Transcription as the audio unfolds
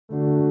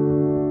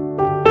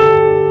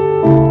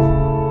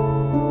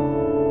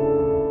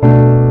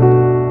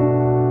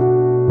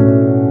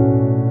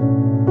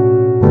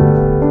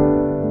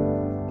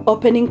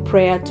Opening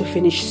prayer to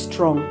finish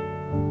strong.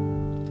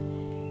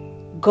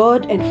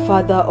 God and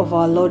Father of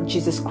our Lord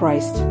Jesus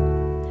Christ,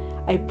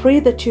 I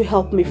pray that you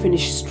help me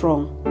finish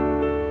strong.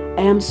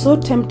 I am so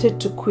tempted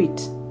to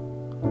quit.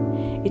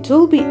 It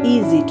will be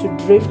easy to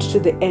drift to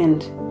the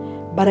end,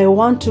 but I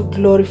want to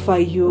glorify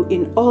you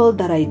in all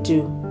that I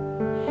do.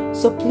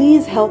 So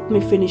please help me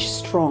finish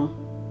strong.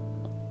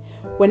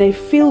 When I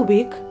feel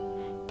weak,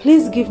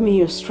 please give me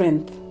your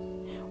strength.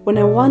 When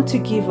I want to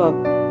give up,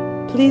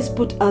 please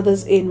put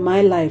others in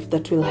my life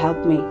that will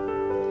help me.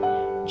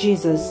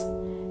 Jesus,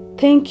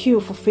 thank you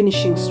for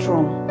finishing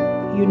strong.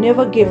 You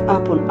never gave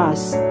up on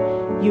us.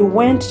 You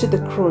went to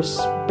the cross,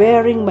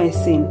 bearing my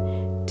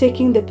sin,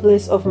 taking the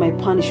place of my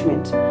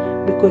punishment,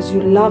 because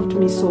you loved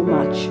me so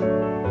much.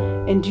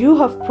 And you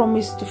have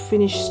promised to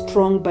finish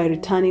strong by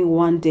returning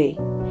one day.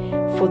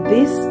 For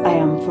this I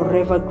am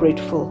forever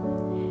grateful.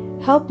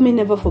 Help me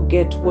never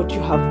forget what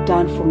you have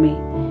done for me,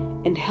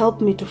 and help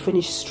me to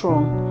finish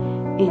strong.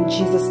 In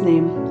Jesus'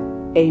 name,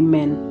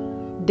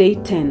 amen. Day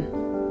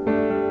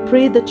 10.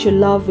 Pray that your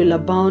love will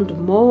abound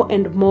more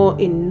and more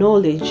in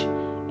knowledge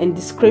and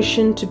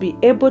discretion to be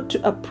able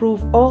to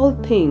approve all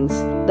things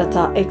that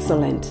are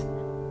excellent.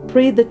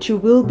 Pray that you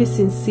will be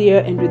sincere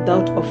and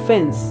without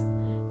offense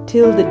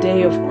till the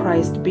day of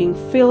Christ, being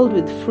filled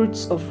with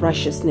fruits of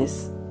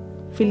righteousness.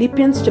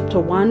 Philippians chapter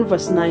 1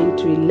 verse 9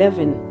 to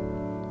 11.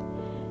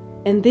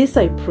 And this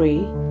I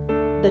pray,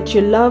 that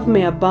your love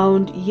may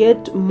abound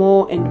yet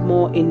more and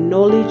more in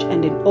knowledge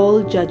and in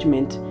all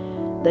judgment,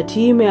 that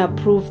ye may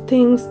approve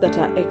things that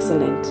are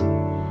excellent,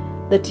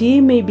 that ye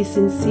may be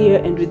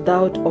sincere and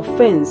without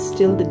offense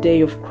till the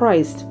day of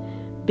Christ,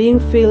 being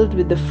filled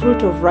with the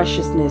fruit of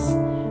righteousness,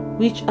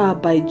 which are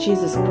by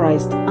Jesus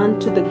Christ,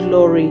 unto the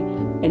glory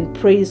and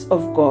praise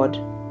of God.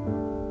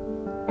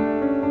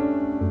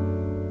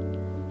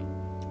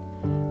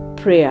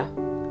 Prayer.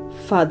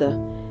 Father,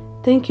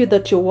 thank you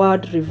that your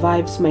word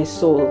revives my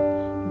soul,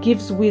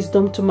 gives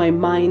wisdom to my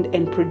mind,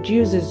 and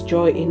produces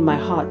joy in my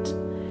heart.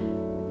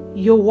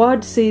 Your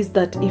word says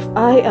that if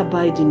I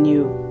abide in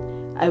you,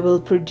 I will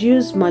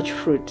produce much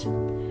fruit.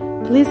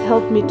 Please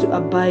help me to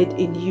abide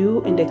in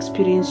you and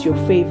experience your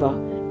favor.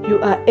 You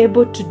are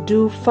able to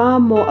do far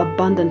more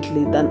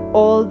abundantly than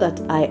all that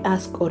I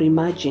ask or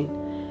imagine,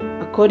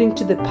 according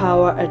to the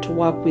power at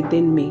work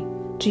within me.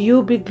 To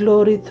you be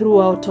glory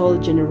throughout all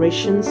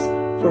generations,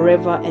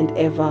 forever and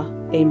ever.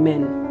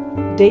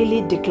 Amen.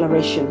 Daily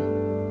Declaration.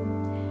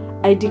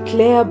 I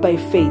declare by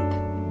faith,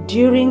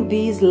 during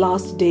these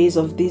last days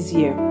of this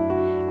year,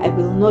 I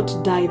will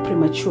not die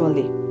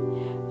prematurely.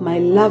 My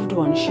loved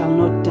ones shall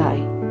not die.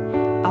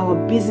 Our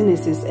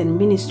businesses and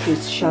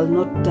ministries shall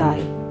not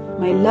die.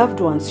 My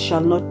loved ones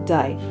shall not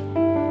die.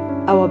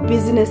 Our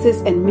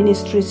businesses and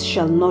ministries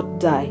shall not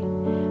die.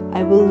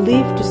 I will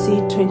live to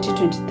see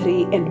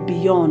 2023 and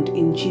beyond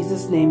in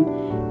Jesus' name.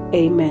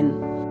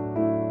 Amen.